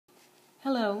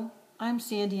Hello, I'm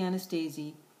Sandy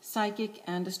Anastasi, psychic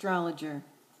and astrologer.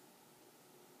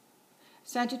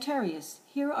 Sagittarius,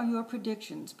 here are your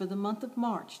predictions for the month of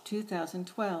March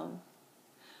 2012.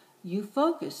 You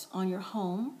focus on your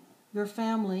home, your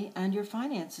family, and your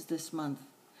finances this month.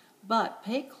 But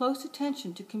pay close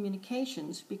attention to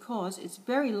communications because it's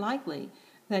very likely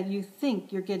that you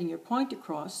think you're getting your point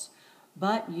across,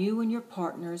 but you and your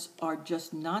partners are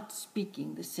just not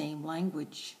speaking the same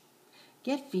language.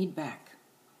 Get feedback.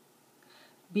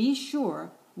 Be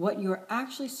sure what you're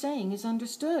actually saying is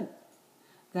understood.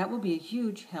 That will be a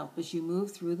huge help as you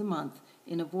move through the month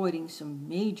in avoiding some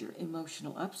major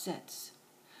emotional upsets.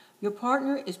 Your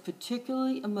partner is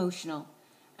particularly emotional,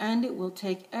 and it will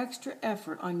take extra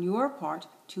effort on your part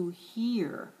to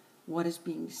hear what is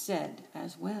being said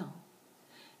as well.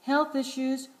 Health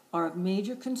issues are of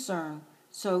major concern,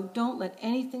 so don't let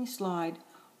anything slide,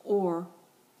 or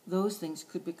those things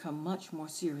could become much more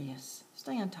serious.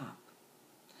 Stay on top.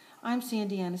 I'm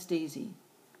Sandy Anastasi.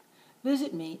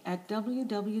 Visit me at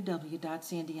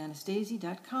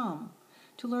www.sandyanastasi.com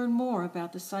to learn more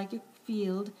about the psychic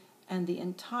field and the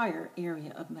entire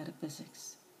area of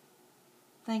metaphysics.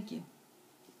 Thank you.